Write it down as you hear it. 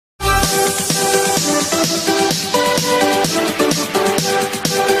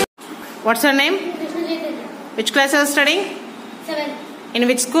What's your name? Which class are you studying? 7. In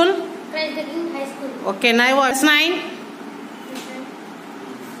which school? High school. Okay, now what's 9?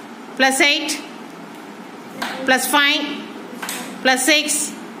 Plus 8. Plus 5. Plus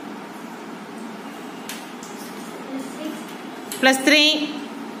 6. Plus 3.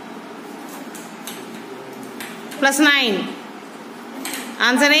 Plus 9.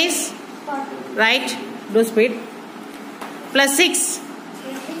 Answer is? 40. Right. Do speed. Plus 6.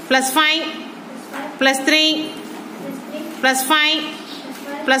 Plus 5. Plus 3. Plus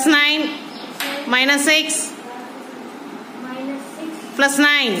 5. Plus 9. Minus 6. Plus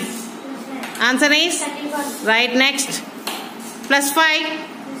 9. Answer is? 31. Right. Next. Plus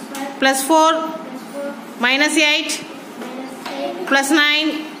 5. Plus 4. Minus 8. Plus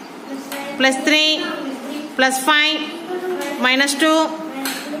 9. Plus 3. Plus 5. Minus 2.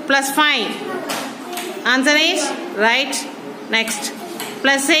 Plus 5. Answer is? Right. Next.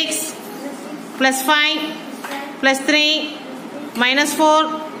 Plus 6. Plus 5. Plus 3. Minus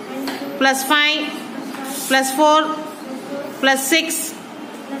 4. Plus 5. Plus 4. Plus 6.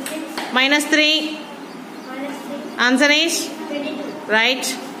 Minus 3. Answer is? Right.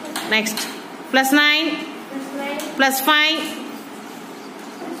 Next. Plus 9. Plus 5.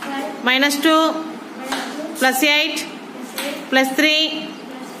 Minus 2. Plus 8. Plus 3.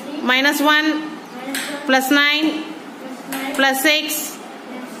 Minus 1. Plus 9. Plus 6.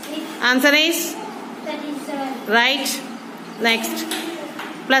 Answer is? 37. Right. Next.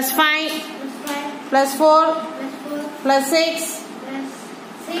 Plus 5. Plus 4. Plus 6.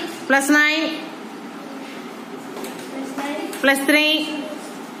 Plus 9. Plus 3.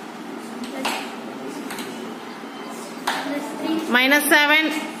 Minus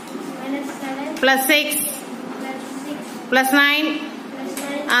 7. Plus 6. Plus 9.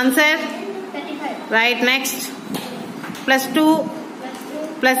 Answer? 35. Right. Next. Plus 2.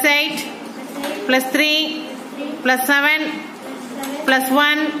 Plus 8. Plus 3. Plus 7. Plus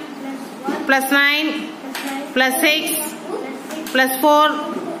 1. Plus 9. Plus 6. Plus 4.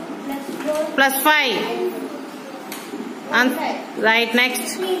 Plus 5. Right.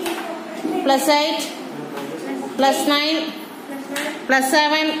 Next. Plus 8. Plus 9. Plus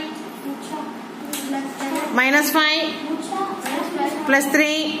 7. Minus 5. Plus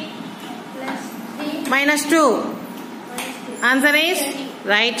 3. Minus 2. Answer is?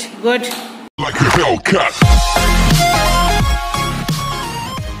 Right. Good. Like a Hellcat.